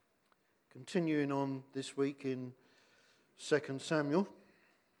Continuing on this week in 2 Samuel,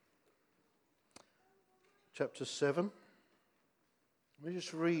 chapter 7. Let me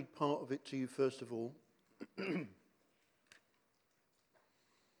just read part of it to you first of all.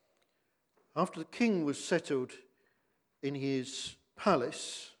 After the king was settled in his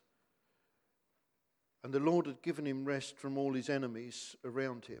palace, and the Lord had given him rest from all his enemies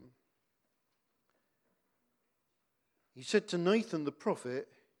around him, he said to Nathan the prophet,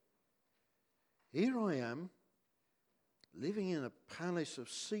 "Here I am, living in a palace of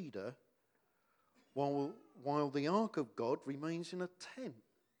cedar, while the ark of God remains in a tent."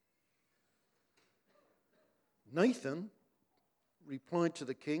 Nathan replied to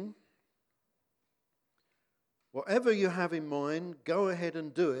the king, "Whatever you have in mind, go ahead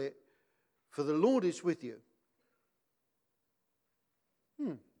and do it, for the Lord is with you."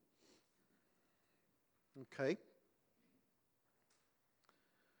 Okay.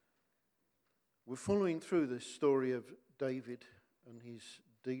 We're following through the story of David and his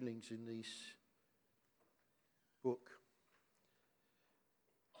dealings in this book.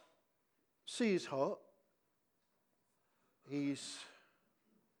 See his heart. He's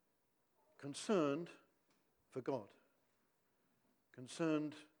concerned for God.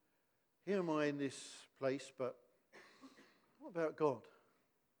 Concerned, here am I in this place, but what about God?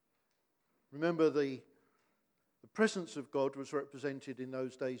 Remember, the presence of God was represented in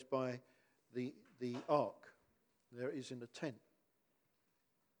those days by the ark. There it is in a tent.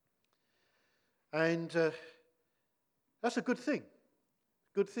 And that's a good thing.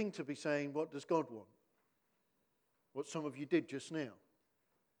 Good thing to be saying, what does God want? What some of you did just now.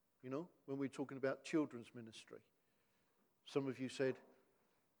 You know, when we were talking about children's ministry. Some of you said,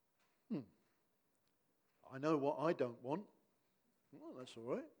 I know what I don't want. Well, that's all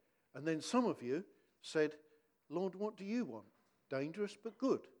right. And then some of you said, Lord, what do you want? Dangerous but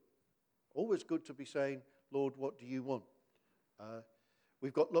good. Always good to be saying, Lord, what do you want?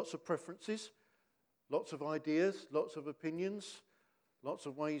 We've got lots of preferences, lots of ideas, lots of opinions, lots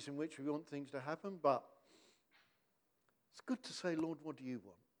of ways in which we want things to happen, but it's good to say, Lord, what do you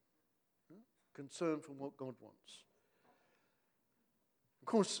want? Concern for what God wants. Of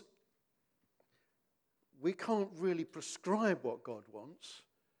course, we can't really prescribe what God wants.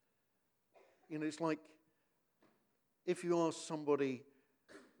 You know, it's like if you ask somebody,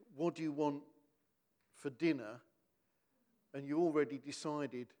 what do you want for dinner? And you already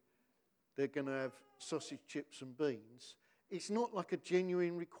decided they're going to have sausage, chips and beans. It's not like a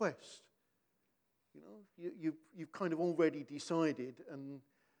genuine request. You know, you've kind of already decided, and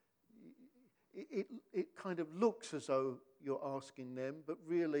it kind of looks as though you're asking them, but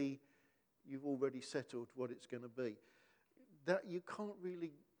really you've already settled what it's going to be. That you can't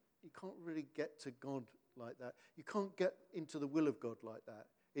really get to God like that. You can't get into the will of God like that.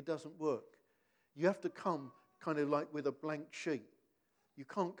 It doesn't work. You have to come kind of like with a blank sheet. You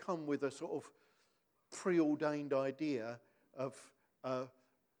can't come with a sort of preordained idea of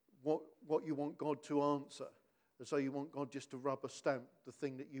what you want God to answer, as though you want God just to rubber stamp the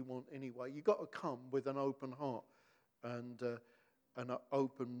thing that you want anyway. You've got to come with an open heart and an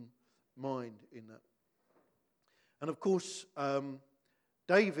open mind in that. And of course,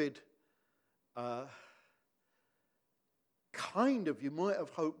 David kind of, you might have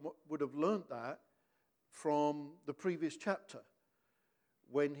hoped, would have learnt that from the previous chapter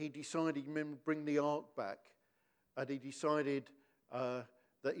when he decided, remember, bring the ark back, and he decided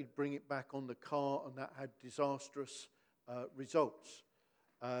that he'd bring it back on the car, and that had disastrous results.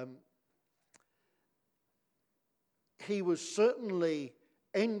 He was certainly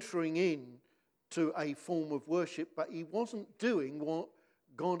entering in to a form of worship, but he wasn't doing what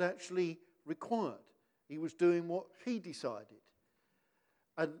God actually required. He was doing what he decided.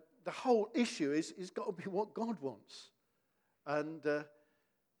 And the whole issue is it's got to be what God wants. And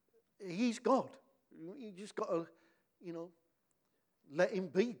he's God. You just got to, let him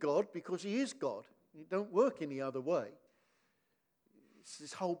be God because he is God. It don't work any other way. It's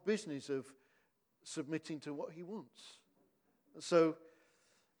this whole business of submitting to what he wants. So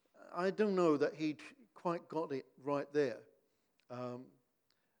I don't know that he'd quite got it right there. And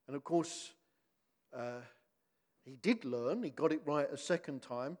of course, he did learn. He got it right a second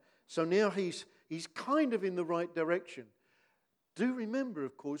time. So now he's kind of in the right direction. Do remember,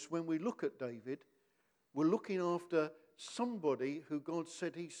 of course, when we look at David, we're looking after somebody who God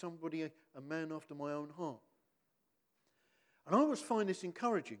said he's somebody, a man after my own heart. And I always find this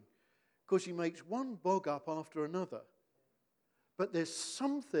encouraging because he makes one bog up after another. But there's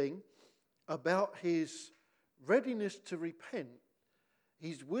something about his readiness to repent,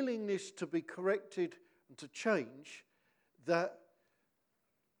 his willingness to be corrected and to change, that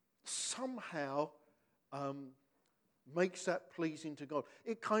somehow makes that pleasing to God.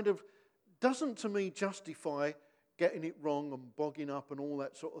 It kind of doesn't, to me, justify getting it wrong and bogging up and all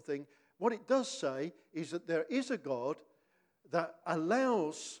that sort of thing. What it does say is that there is a God that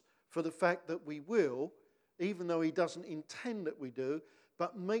allows for the fact that we will, even though he doesn't intend that we do,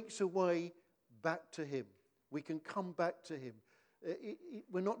 but makes a way back to him. We can come back to him.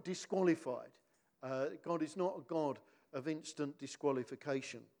 We're not disqualified. God is not a God of instant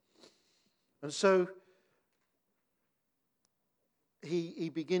disqualification. And so he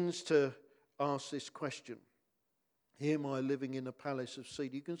begins to ask this question. Here am I living in a palace of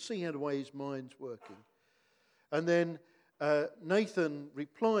cedar. You can see how the way his mind's working. And then Nathan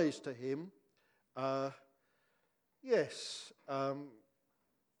replies to him, yes,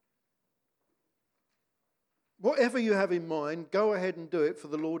 whatever you have in mind, go ahead and do it, for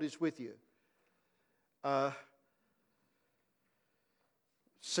the Lord is with you.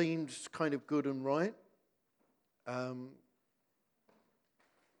 Seems kind of good and right.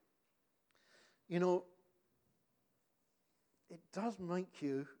 You know, it does make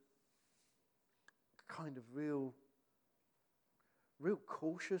you kind of real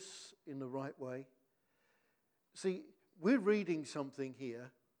cautious in the right way. See, we're reading something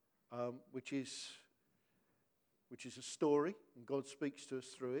here, which is a story, and God speaks to us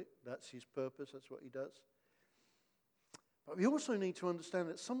through it. That's his purpose. That's what he does. But we also need to understand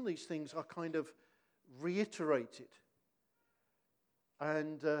that some of these things are kind of reiterated.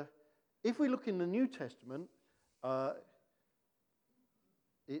 And if we look in the New Testament,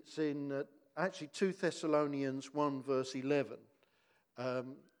 it's in actually 2 Thessalonians 1 verse 11. I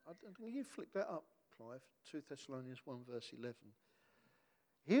think you flick that up, Clive. 2 Thessalonians 1 verse 11.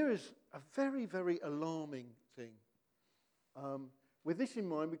 Here is a very, very alarming thing. With this in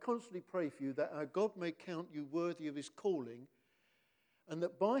mind, we constantly pray for you that our God may count you worthy of his calling, and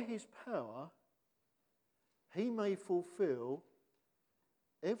that by his power he may fulfill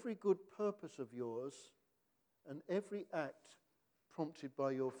every good purpose of yours and every act prompted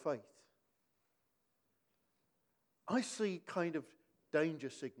by your faith. I see kind of danger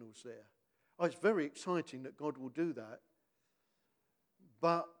signals there. Oh, it's very exciting that God will do that.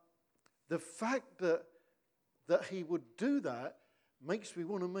 But the fact that he would do that makes me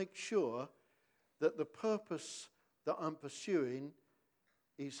want to make sure that the purpose that I'm pursuing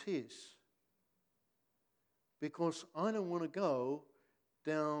is his. Because I don't want to go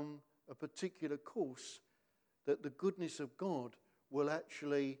down a particular course that the goodness of God will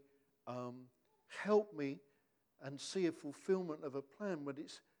actually help me and see a fulfillment of a plan, but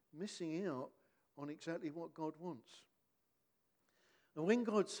it's missing out on exactly what God wants. And when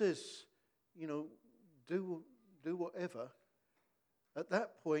God says, you know, do whatever, at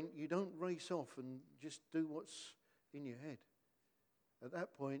that point you don't race off and just do what's in your head. At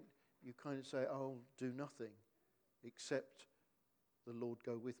that point you kind of say, I'll do nothing except the Lord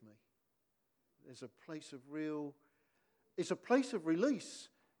go with me. There's a place of it's a place of release.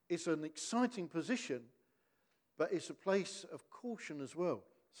 It's an exciting position, but it's a place of caution as well.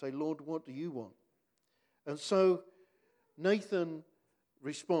 Say, Lord, what do you want? And so Nathan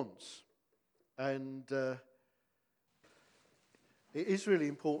responds. And it is really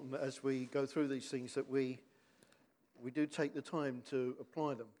important that as we go through these things that we do take the time to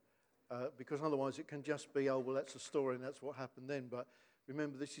apply them. Because otherwise it can just be, oh, well, that's a story and that's what happened then. But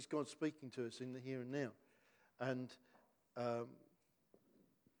remember, this is God speaking to us in the here and now. And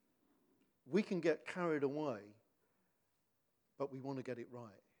we can get carried away, but we want to get it right.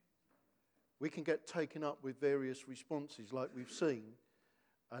 We can get taken up with various responses like we've seen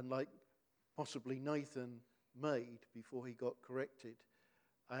and like possibly Nathan made before he got corrected.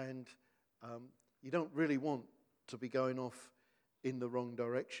 And you don't really want to be going off in the wrong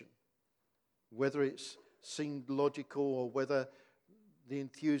direction. Whether it's seemed logical or whether the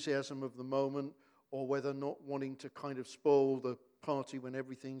enthusiasm of the moment or whether not wanting to kind of spoil the party when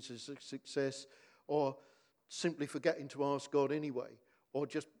everything's a success, or simply forgetting to ask God anyway, or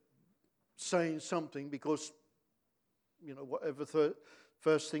just saying something because, you know, whatever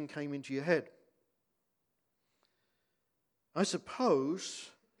first thing came into your head. I suppose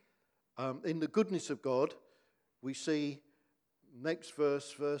in the goodness of God, we see next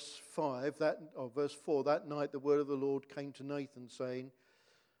verse 5, verse 4, that night the word of the Lord came to Nathan saying,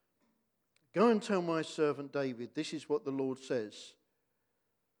 go and tell my servant David, this is what the Lord says.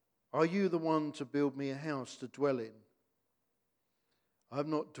 Are you the one to build me a house to dwell in? I have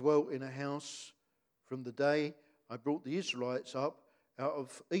not dwelt in a house from the day I brought the Israelites up out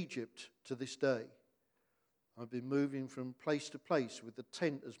of Egypt to this day. I've been moving from place to place with the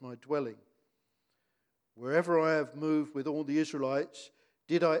tent as my dwelling. Wherever I have moved with all the Israelites,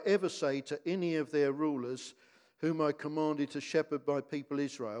 Did I ever say to any of their rulers, whom I commanded to shepherd my people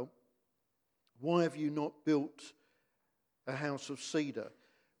Israel, why have you not built a house of cedar?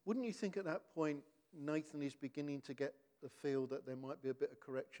 Wouldn't you think at that point Nathan is beginning to get the feel that there might be a bit of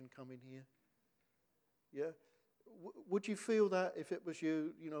correction coming here? Yeah? Would you feel that if it was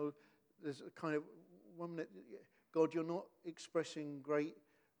you? You know, there's a kind of 1 minute, God, you're not expressing great,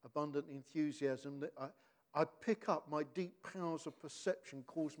 abundant enthusiasm. That I pick up, my deep powers of perception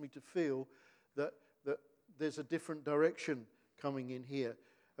cause me to feel that there's a different direction coming in here.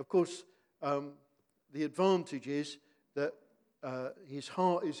 Of course, the advantage is that his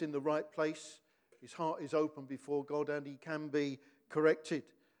heart is in the right place. His heart is open before God, and he can be corrected.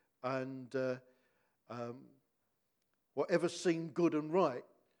 And whatever seemed good and right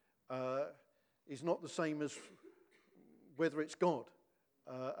is not the same as whether it's God.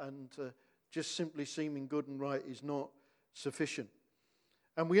 And just simply seeming good and right is not sufficient.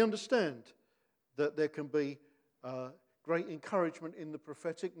 And we understand that there can be great encouragement in the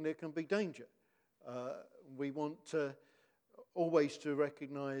prophetic, and there can be danger. We want always to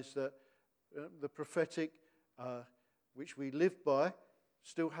recognize that the prophetic, which we live by,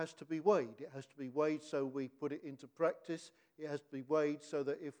 still has to be weighed. It has to be weighed so we put it into practice. It has to be weighed so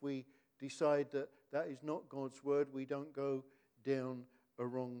that if we decide that that is not God's word, we don't go down a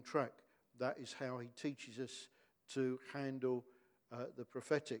wrong track. That is how he teaches us to handle the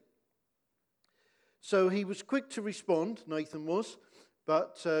prophetic. So he was quick to respond, Nathan was,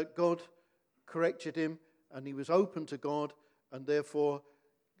 but God corrected him, and he was open to God, and therefore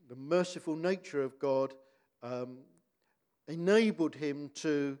the merciful nature of God enabled him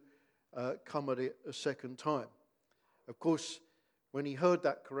to come at it a second time. Of course, when he heard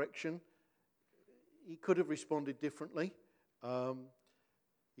that correction, he could have responded differently.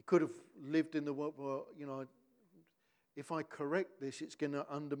 He could have lived in the world, well, you know, if I correct this, it's going to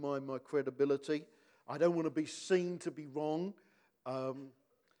undermine my credibility. I don't want to be seen to be wrong.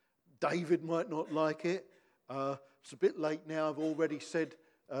 David might not like it. It's a bit late now. I've already said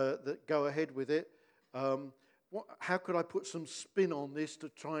that go ahead with it. How could I put some spin on this to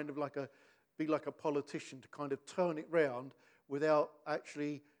try and be like a politician to kind of turn it round without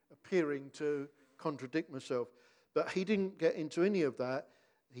actually appearing to contradict myself? But he didn't get into any of that.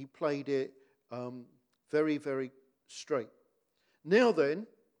 He played it very, very straight. Now then,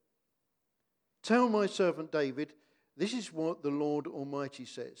 tell my servant David, this is what the Lord Almighty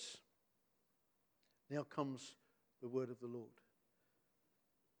says. Now comes the word of the Lord.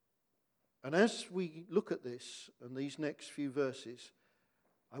 And as we look at this and these next few verses,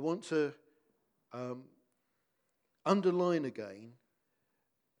 I want to underline again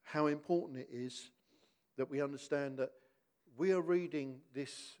how important it is that we understand that we are reading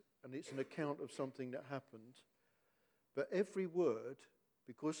this and it's an account of something that happened, but every word,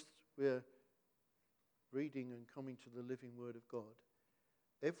 because we're reading and coming to the living word of God,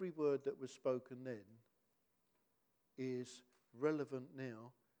 every word that was spoken then is relevant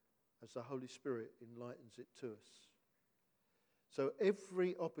now as the Holy Spirit enlightens it to us. So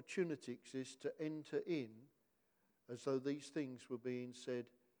every opportunity exists to enter in as though these things were being said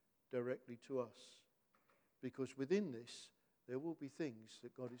directly to us. Because within this, there will be things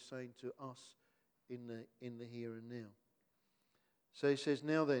that God is saying to us in the here and now. So he says,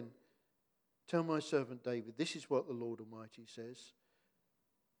 now then, tell my servant David, this is what the Lord Almighty says.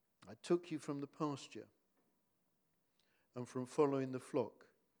 I took you from the pasture and from following the flock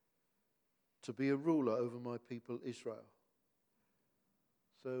to be a ruler over my people Israel.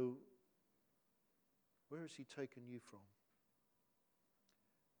 So, where has he taken you from?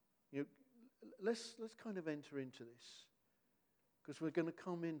 You know, let's kind of enter into this, because we're going to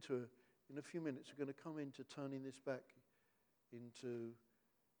come into, in a few minutes, we're going to come into turning this back into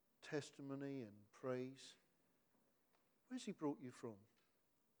testimony and praise. Where's he brought you from?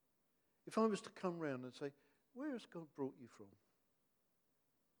 If I was to come round and say, where has God brought you from?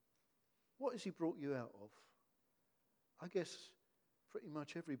 What has he brought you out of? I guess pretty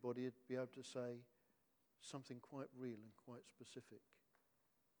much everybody would be able to say something quite real and quite specific.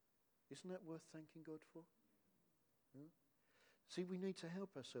 Isn't that worth thanking God for? Yeah? See, we need to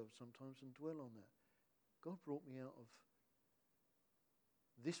help ourselves sometimes and dwell on that. God brought me out of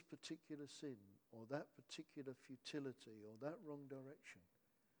this particular sin or that particular futility or that wrong direction.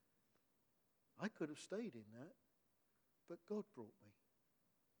 I could have stayed in that, but God brought me.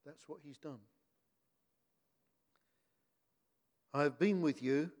 That's what he's done. I have been with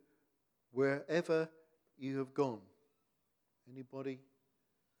you wherever you have gone. Anybody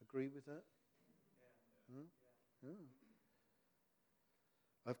agree with that? Yeah. Yeah.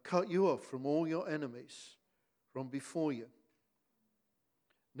 I've cut you off from all your enemies from before you.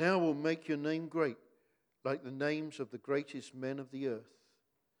 Now I will make your name great, like the names of the greatest men of the earth.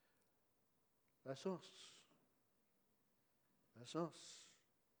 That's us. That's us.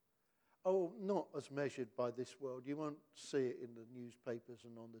 Oh, not as measured by this world. You won't see it in the newspapers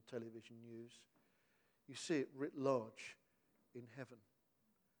and on the television news. You see it writ large in heaven.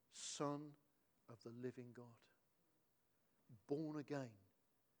 Son of the living God. Born again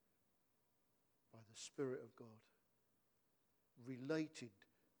by the Spirit of God. Related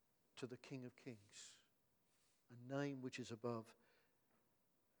to the King of Kings. A name which is above.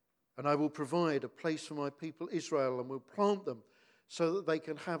 And I will provide a place for my people Israel and will plant them so that they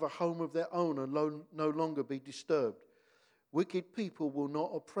can have a home of their own and no longer be disturbed. Wicked people will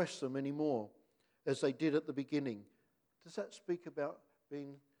not oppress them anymore as they did at the beginning. Does that speak about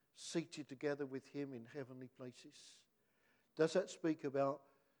being seated together with him in heavenly places? Does that speak about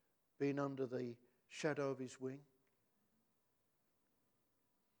being under the shadow of his wing?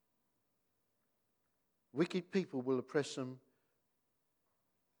 Wicked people will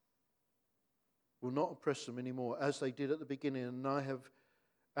not oppress them anymore as they did at the beginning,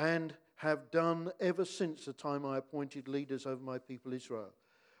 and have done ever since the time I appointed leaders over my people Israel.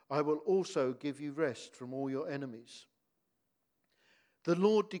 I will also give you rest from all your enemies. The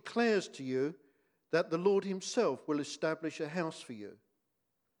Lord declares to you that the Lord himself will establish a house for you.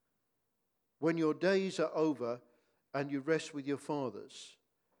 When your days are over and you rest with your fathers,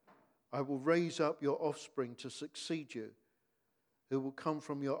 I will raise up your offspring to succeed you, who will come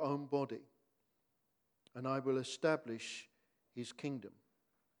from your own body, and I will establish his kingdom.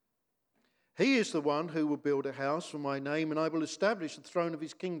 He is the one who will build a house for my name, and I will establish the throne of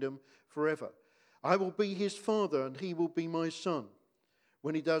his kingdom forever. I will be his father, and he will be my son.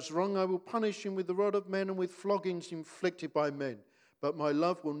 When he does wrong, I will punish him with the rod of men and with floggings inflicted by men. But my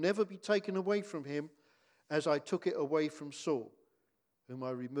love will never be taken away from him, as I took it away from Saul, whom I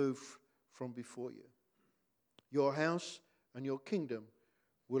removed from before you. Your house and your kingdom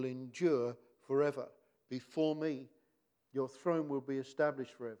will endure forever. Before me, your throne will be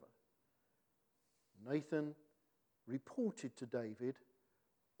established forever. Nathan reported to David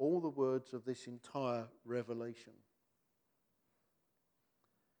all the words of this entire revelation.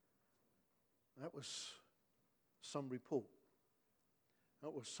 That was some report.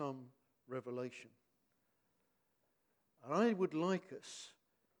 That was some revelation. And I would like us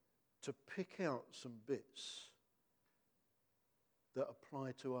to pick out some bits that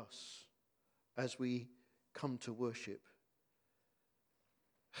apply to us as we come to worship.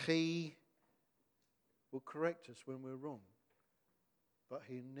 He will correct us when we're wrong, but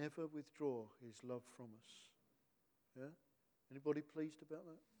he'll never withdraw his love from us. Yeah? Anybody pleased about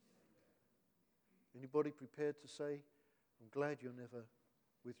that? Anybody prepared to say, I'm glad you'll never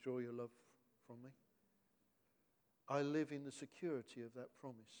withdraw your love from me? I live in the security of that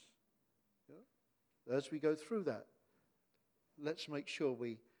promise. Yeah? As we go through that, let's make sure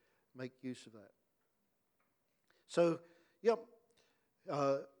we make use of that. So,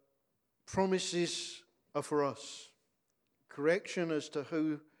 promises are for us. Correction as to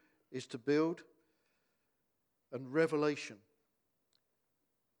who is to build, and revelation.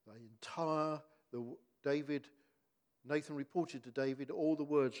 Nathan reported to David all the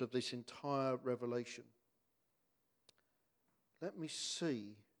words of this entire revelation. Let me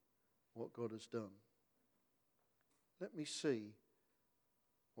see what God has done. Let me see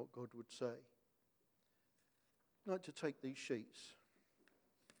what God would say. I'd like to take these sheets.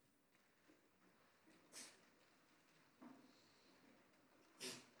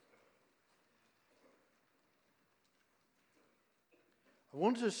 I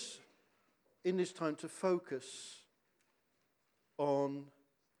want us in this time to focus on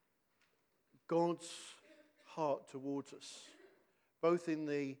God's heart towards us, both in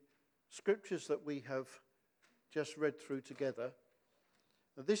the scriptures that we have just read through together.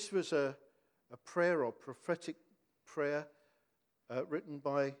 Now, this was a prayer or prophetic prayer written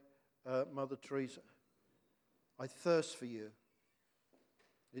by Mother Teresa. I thirst for you.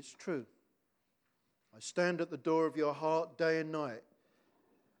 It's true. I stand at the door of your heart day and night.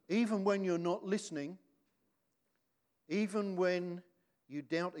 Even when you're not listening, even when you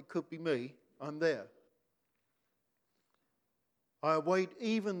doubt it could be me, I'm there. I await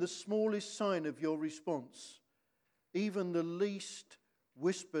even the smallest sign of your response, even the least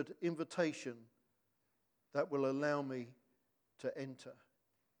whispered invitation that will allow me to enter.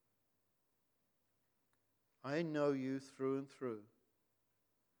 I know you through and through.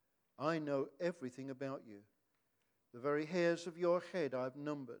 I know everything about you. The very hairs of your head I've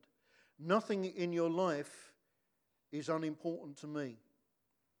numbered. Nothing in your life is unimportant to me.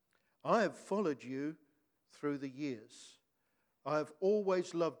 I have followed you through the years. I have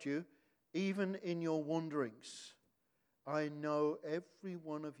always loved you, even in your wanderings. I know every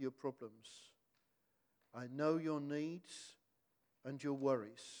one of your problems. I know your needs and your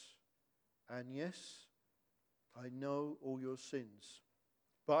worries. And yes, I know all your sins.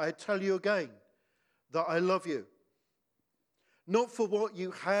 But I tell you again that I love you. Not for what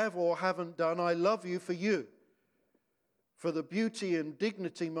you have or haven't done. I love you for you. For the beauty and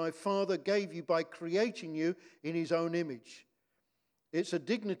dignity my Father gave you by creating you in his own image. It's a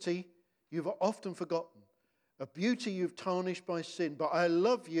dignity you've often forgotten, a beauty you've tarnished by sin. But I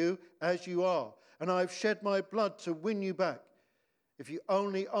love you as you are, and I've shed my blood to win you back. If you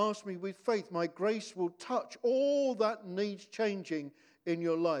only ask me with faith, my grace will touch all that needs changing in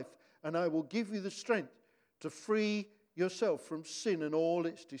your life, and I will give you the strength to free yourself from sin and all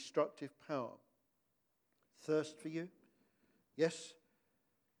its destructive power. Thirst for you? Yes.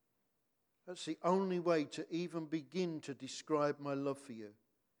 That's the only way to even begin to describe my love for you.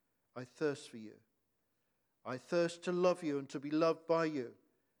 I thirst for you. I thirst to love you and to be loved by you.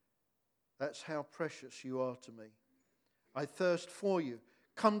 That's how precious you are to me. I thirst for you.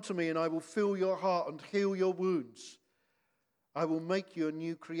 Come to me and I will fill your heart and heal your wounds. I will make you a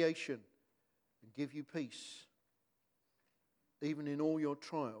new creation and give you peace. Even in all your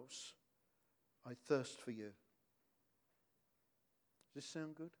trials, I thirst for you. Does this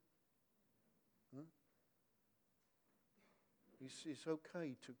sound good? Huh? It's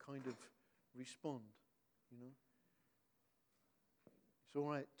okay to kind of respond, you know. It's all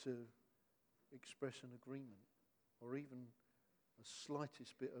right to express an agreement or even the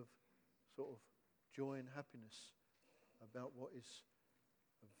slightest bit of sort of joy and happiness about what is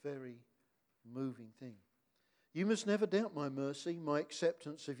a very moving thing. You must never doubt my mercy, my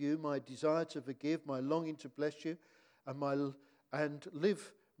acceptance of you, my desire to forgive, my longing to bless you, and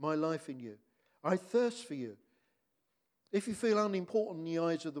live my life in you. I thirst for you. If you feel unimportant in the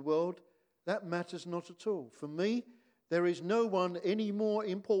eyes of the world, that matters not at all. For me, there is no one any more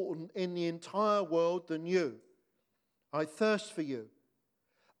important in the entire world than you. I thirst for you.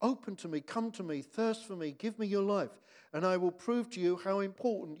 Open to me, come to me, thirst for me, give me your life, and I will prove to you how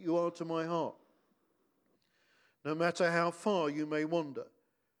important you are to my heart. No matter how far you may wander,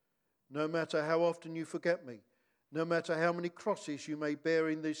 no matter how often you forget me, no matter how many crosses you may bear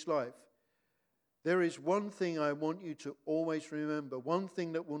in this life, there is one thing I want you to always remember, one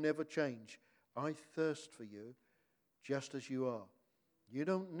thing that will never change. I thirst for you just as you are. You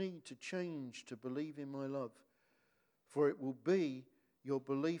don't need to change to believe in my love, for it will be your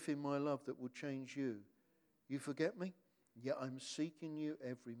belief in my love that will change you. You forget me? Yet I'm seeking you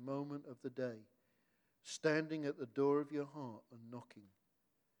every moment of the day, standing at the door of your heart and knocking.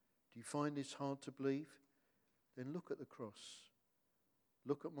 Do you find this hard to believe? Then look at the cross.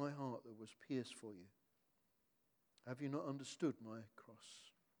 Look at my heart that was pierced for you. Have you not understood my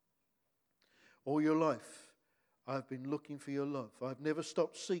cross? All your life, I've been looking for your love. I've never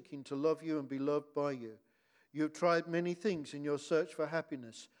stopped seeking to love you and be loved by you. You have tried many things in your search for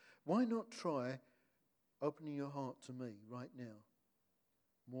happiness. Why not try opening your heart to me right now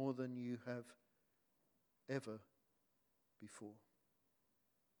more than you have ever before?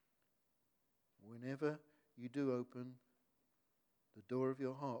 Whenever you do open the door of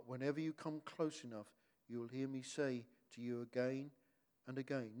your heart, whenever you come close enough, you will hear me say to you again and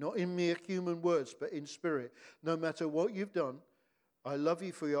again, not in mere human words, but in spirit, no matter what you've done, I love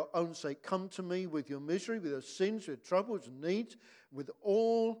you for your own sake. Come to me with your misery, with your sins, your troubles and needs, with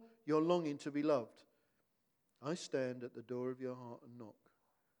all your longing to be loved. I stand at the door of your heart and knock.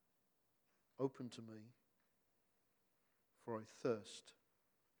 Open to me, for I thirst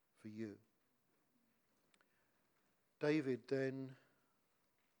for you. David then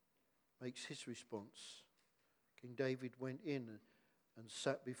makes his response. King David went in and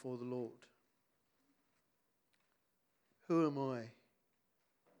sat before the Lord. Who am I,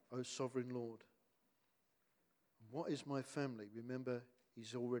 O sovereign Lord? What is my family? Remember,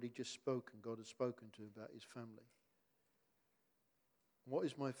 he's already just spoken. God has spoken to him about his family. What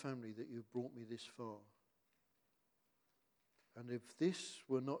is my family that you've brought me this far? And if this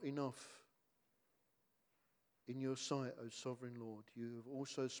were not enough in your sight, O sovereign Lord, you have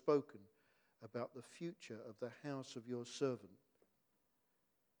also spoken about the future of the house of your servant.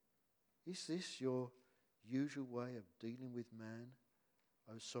 Is this your usual way of dealing with man,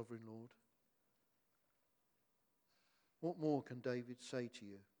 O sovereign Lord? What more can David say to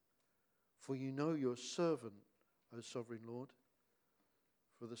you? For you know your servant, O sovereign Lord.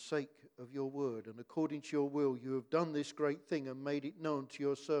 For the sake of your word and according to your will, you have done this great thing and made it known to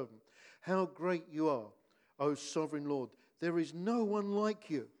your servant. How great you are, O sovereign Lord. There is no one like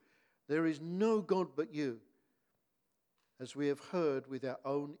you. There is no God but you. as we have heard with our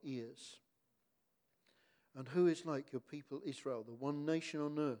own ears. And who is like your people Israel, the one nation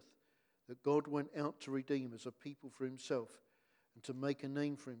on earth that God went out to redeem as a people for himself and to make a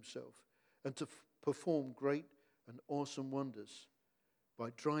name for himself and to perform great and awesome wonders by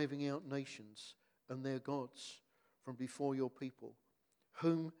driving out nations and their gods from before your people,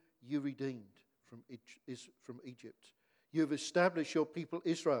 whom you redeemed from Egypt. You have established your people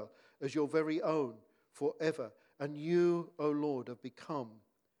Israel as your very own forever, and you, O Lord, have become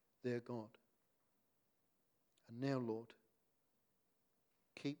their God. And now, Lord,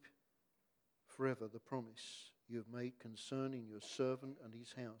 keep forever the promise you have made concerning your servant and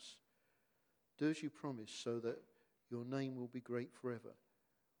his house. Do as you promised, so that your name will be great forever.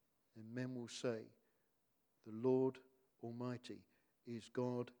 And men will say, the Lord Almighty is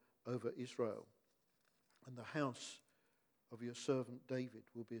God over Israel, and the house of your servant David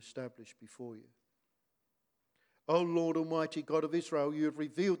will be established before you. O Lord Almighty, God of Israel, you have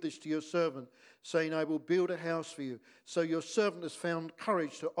revealed this to your servant, saying, I will build a house for you. So your servant has found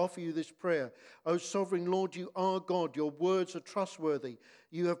courage to offer you this prayer. O sovereign Lord, you are God. Your words are trustworthy.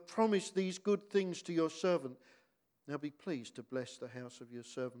 You have promised these good things to your servant. Now be pleased to bless the house of your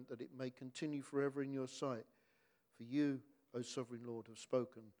servant, that it may continue forever in your sight. For you, O sovereign Lord, have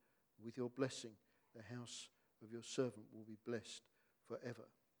spoken. With your blessing, the house of your servant will be blessed forever.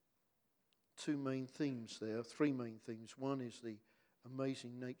 Two main themes there, three main themes. One is the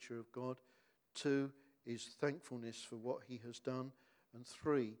amazing nature of God. Two is thankfulness for what he has done. And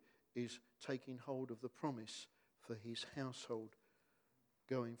three is taking hold of the promise for his household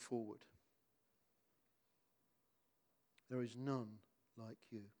going forward. There is none like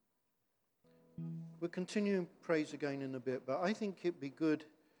you. We'll continue in praise again in a bit, but I think it'd be good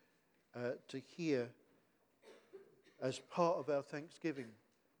to hear, as part of our Thanksgiving,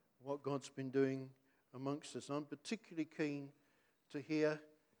 what God's been doing amongst us. I'm particularly keen to hear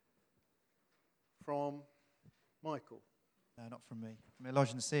from Michael. No, not from me. From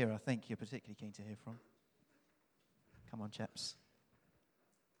Elijah and Sia, I think you're particularly keen to hear from. Come on, chaps.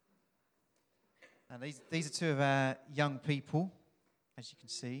 And these are two of our young people, as you can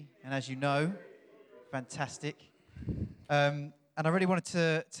see, and as you know, fantastic. And I really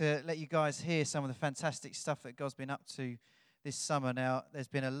wanted to let you guys hear some of the fantastic stuff that God's been up to this summer. Now, there's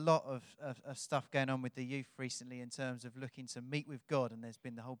been a lot of stuff going on with the youth recently in terms of looking to meet with God, and there's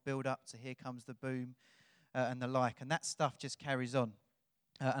been the whole build-up to Here Comes the Boom and the like, and that stuff just carries on.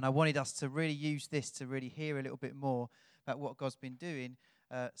 And I wanted us to really use this to really hear a little bit more about what God's been doing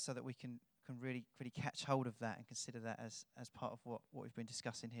so that we can really catch hold of that and consider that as part of what we've been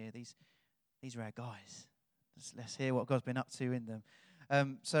discussing here. These are our guys. Let's hear what God's been up to in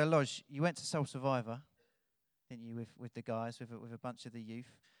them. So, Lodge, you went to Soul Survivor, didn't you, with the guys, with a bunch of the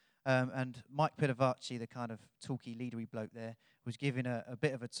youth. And Mike Pilavachi, the kind of talky, leadery bloke there, was giving a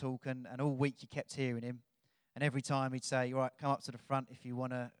bit of a talk, and all week you kept hearing him. And every time he'd say, all right, come up to the front if you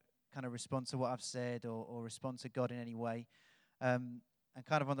want to kind of respond to what I've said or respond to God in any way. And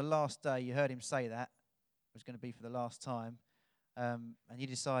kind of on the last day, you heard him say that. It was going to be for the last time. And you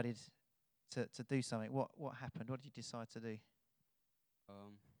decided to do something. What happened? What did you decide to do?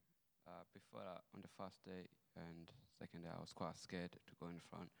 Before that, on the first day and second day, I was quite scared to go in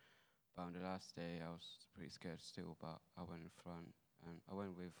front. But on the last day, I was pretty scared still, but I went in front. And I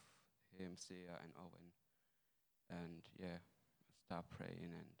went with him, Sia, and Owen. And yeah, I started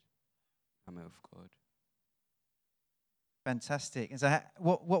praying, and I met with God. Fantastic. And so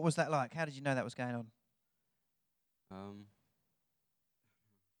what was that like? How did you know that was going on?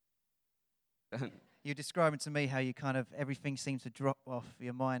 You're describing to me how you kind of, everything seemed to drop off,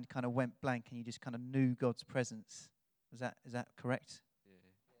 your mind kind of went blank, and you just kind of knew God's presence. Is that correct? Yeah.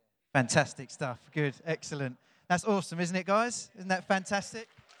 Fantastic stuff. Good. Excellent. That's awesome, isn't it, guys? Isn't that fantastic?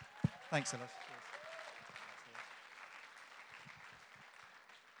 Thanks a lot.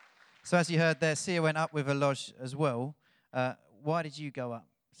 So as you heard there, Sia went up with a lodge as well. Why did you go up,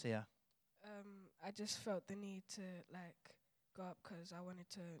 Sia? I just felt the need to go up because I wanted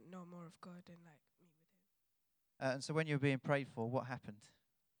to know more of God and meet with Him. And so when you were being prayed for, what happened?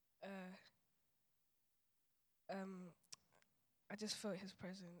 I just felt His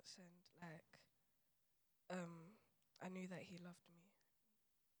presence, and I knew that He loved me.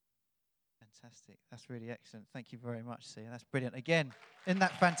 Fantastic. That's really excellent. Thank you very much, Sia. That's brilliant. Again, isn't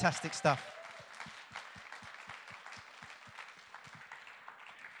that fantastic stuff?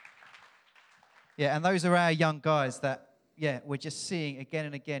 Yeah, and those are our young guys that, we're just seeing again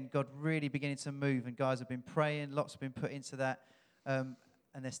and again God really beginning to move, and guys have been praying, lots have been put into that, and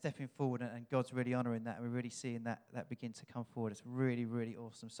they're stepping forward, and God's really honouring that, and we're really seeing that begin to come forward. It's really, really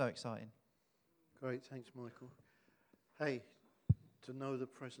awesome. So exciting. Great, thanks, Michael. Hey, to know the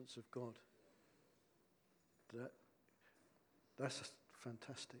presence of God, that's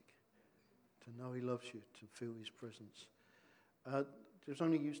fantastic. To know He loves you, to feel His presence. There's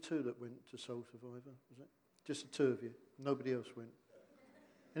only you two that went to Soul Survivor, was it? Just the two of you. Nobody else went.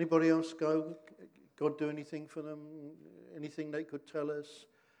 Anybody else go? God do anything for them? Anything they could tell us?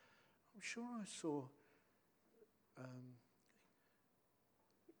 I'm sure I saw.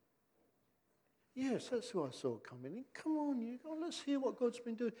 Yes, that's who I saw coming in. Come on, let's hear what God's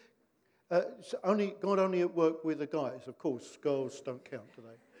been doing. God only at work with the guys. Of course, girls don't count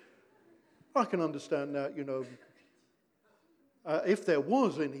today. I can understand that, if there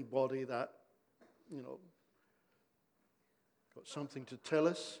was anybody that, got something to tell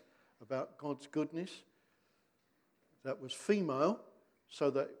us about God's goodness, that was female, so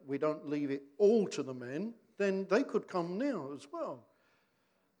that we don't leave it all to the men, then they could come now as well.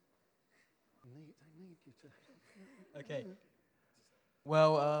 They need you to. Okay.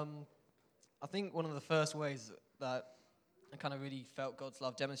 Well, I think one of the first ways that I kind of really felt God's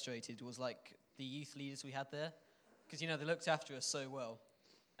love demonstrated was like the youth leaders we had there. Because, they looked after us so well.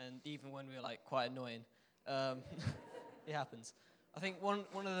 And even when we were like quite annoying, it happens. I think one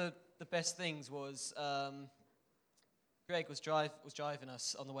of the best things was Greg was driving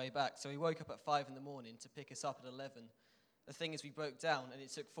us on the way back. So he woke up at 5 a.m. to pick us up at 11. The thing is, we broke down and it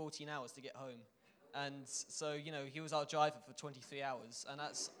took 14 hours to get home. And so, he was our driver for 23 hours. And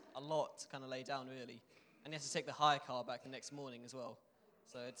that's a lot to kind of lay down, really. And he had to take the hire car back the next morning as well.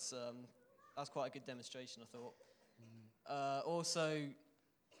 So it's that's quite a good demonstration, I thought. Also,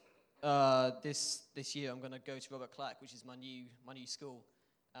 this year I'm going to go to Robert Clark, which is my new school.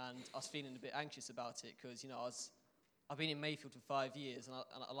 And I was feeling a bit anxious about it because, I've been in Mayfield for 5 years and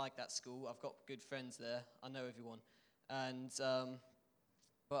I like that school. I've got good friends there. I know everyone. And,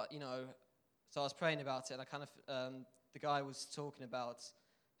 but, so I was praying about it, and I kind of, the guy was talking about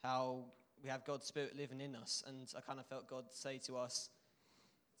how we have God's Spirit living in us, and I kind of felt God say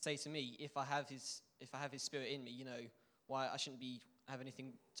to me, if I have His Spirit in me, why I shouldn't have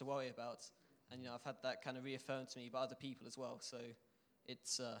anything to worry about. And I've had that kind of reaffirmed to me by other people as well. So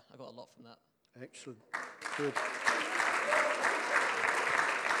it's I got a lot from that. Excellent, good.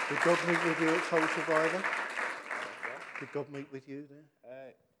 Did God meet with you at Soul Survivor? Did God meet with you there?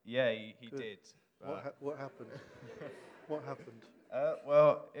 Yeah, he did. What happened? What happened?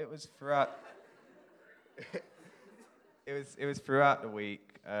 Well, it was throughout. it was throughout the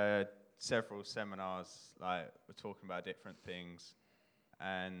week. Several seminars, we're talking about different things,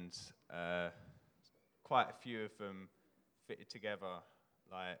 and quite a few of them fitted together,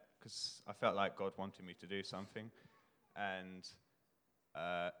 because I felt like God wanted me to do something, and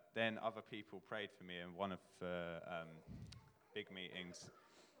then other people prayed for me in one of the big meetings.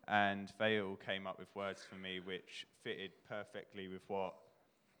 And they all came up with words for me which fitted perfectly with what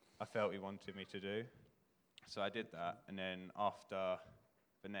I felt He wanted me to do. So I did that, and then after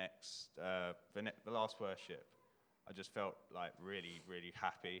the last worship, I just felt really, really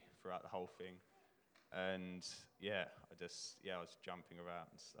happy throughout the whole thing. And I was jumping around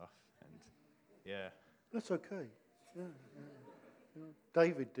and stuff, and yeah. That's okay. Yeah.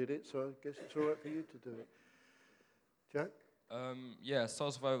 David did it, so I guess it's all right for you to do it. Jack?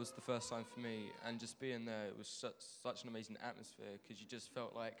 Soul Survivor was the first time for me, and just being there, it was such an amazing atmosphere, because you just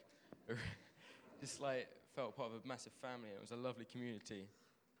felt felt part of a massive family. It was a lovely community,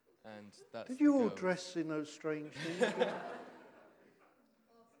 and that's. Did you all dress in those strange things?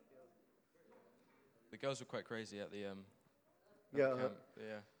 The girls were quite crazy at the Yeah. camp, but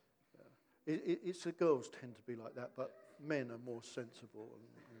yeah. It's the girls tend to be like that, but men are more sensible.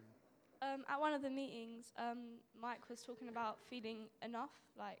 At one of the meetings, Mike was talking about feeling enough,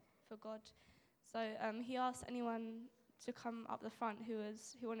 for God. So he asked anyone to come up the front who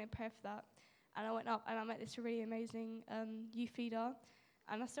wanted prayer for that. And I went up and I met this really amazing youth leader.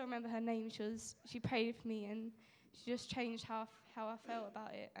 And I still remember her name. She prayed for me, and she just changed how I felt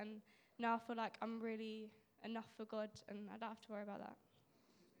about it. And now I feel like I'm really enough for God, and I don't have to worry about that.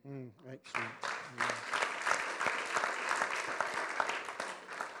 Excellent.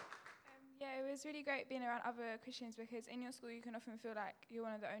 It was really great being around other Christians, because in your school you can often feel like you're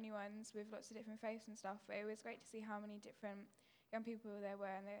one of the only ones with lots of different faiths and stuff, but it was great to see how many different young people there were,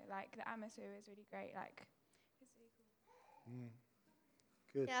 and the atmosphere was really great. It's really cool.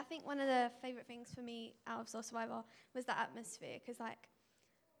 Good. Yeah, I think one of the favourite things for me out of Soul Survivor was the atmosphere, because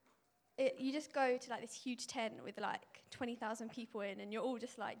you just go to this huge tent with 20,000 people in, and you're all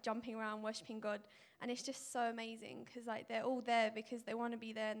just jumping around worshipping God, and it's just so amazing, because they're all there because they want to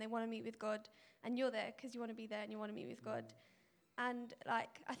be there and they want to meet with God, and you're there because you want to be there and you want to meet with God. And I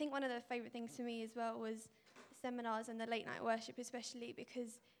think one of the favourite things for me as well was seminars and the late night worship especially,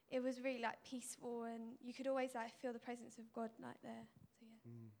 because it was really like peaceful and you could always like feel the presence of God like there.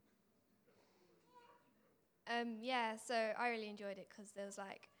 So yeah. So I really enjoyed it because there was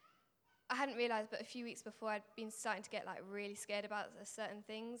like, I hadn't realised, but a few weeks before I'd been starting to get like really scared about certain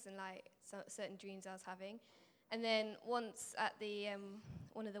things and like certain dreams I was having. And then once at the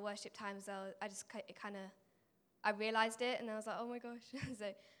one of the worship times, I realised it, and I was like, oh my gosh.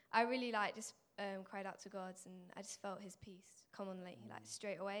 So I really like just cried out to God, and I just felt His peace come on like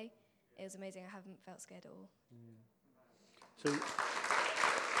straight away. It was amazing. I haven't felt scared at all. So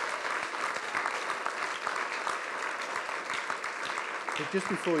just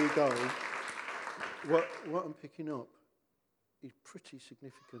before you go, what I'm picking up is pretty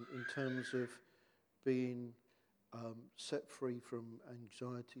significant in terms of being set free from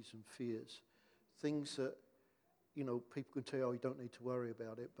anxieties and fears. Things that, people can tell you, oh, you don't need to worry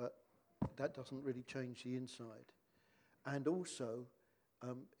about it, but that doesn't really change the inside. And also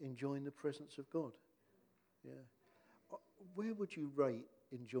enjoying the presence of God. Yeah. Where would you rate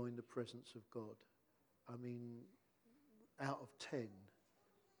enjoying the presence of God? I mean, out of 10.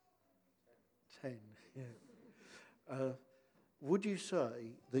 10, yeah. Would you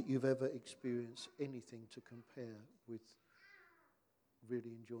say that you've ever experienced anything to compare with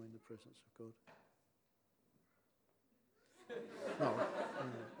really enjoying the presence of God? No.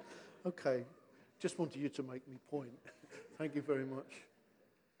 Okay. Just wanted you to make me point. Thank you very much.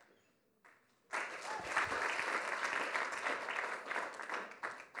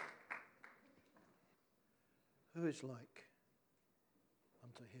 Who is like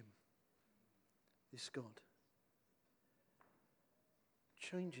unto Him? This God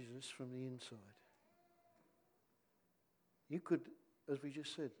changes us from the inside. You could, as we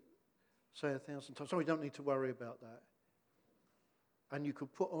just said, say 1,000 times, oh, we don't need to worry about that. And you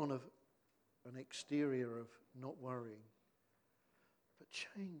could put on an exterior of not worrying. But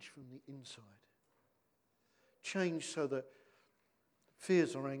change from the inside. Change so that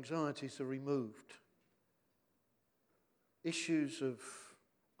fears or anxieties are removed. Issues of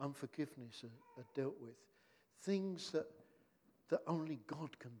unforgiveness are dealt with. Things that only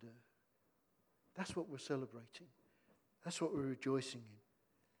God can do. That's what we're celebrating. That's what we're rejoicing in.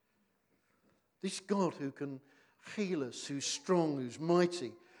 This God who can heal us, who's strong, who's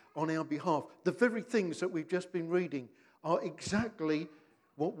mighty on our behalf. The very things that we've just been reading are exactly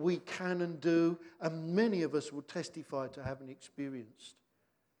what we can and do, and many of us will testify to having experienced.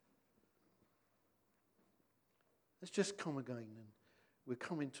 Let's just come again, and we're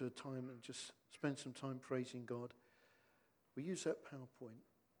coming to a time and just spend some time praising God. We use that PowerPoint.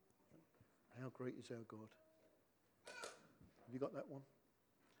 How great is our God? Have you got that one?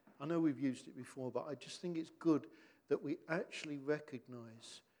 I know we've used it before, but I just think it's good that we actually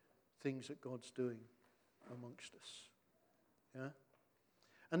recognize things that God's doing amongst us. Yeah?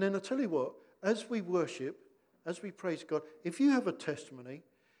 And then I'll tell you what, as we worship, as we praise God, if you have a testimony,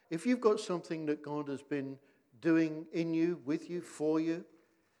 if you've got something that God has been doing in you, with you, for you,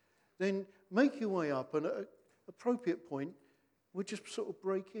 then make your way up, and at an appropriate point, we'll just sort of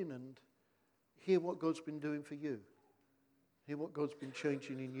break in and hear what God's been doing for you. Hear what God's been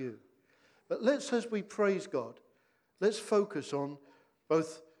changing in you. But let's, as we praise God, let's focus on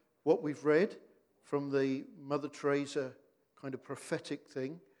both what we've read from the Mother Teresa kind of prophetic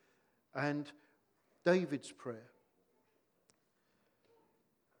thing and David's prayer.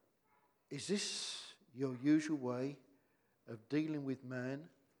 Is this your usual way of dealing with man,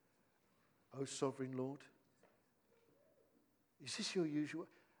 O sovereign Lord? Is this your usual?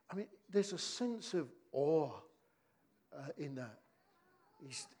 I mean, there's a sense of awe in that.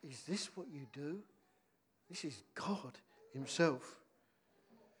 Is this what you do? This is God Himself.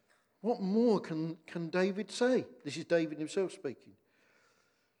 What more can David say? This is David himself speaking.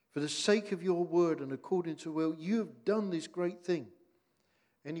 For the sake of your word and according to will, you have done this great thing.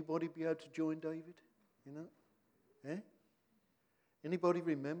 Anybody be able to join David? You know? Yeah? Anybody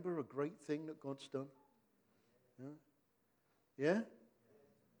remember a great thing that God's done? Yeah?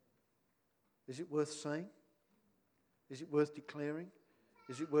 Is it worth saying? Is it worth declaring?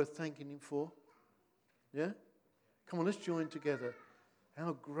 Is it worth thanking Him for? Yeah? Come on, let's join together.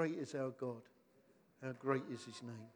 How great is our God? How great is His name?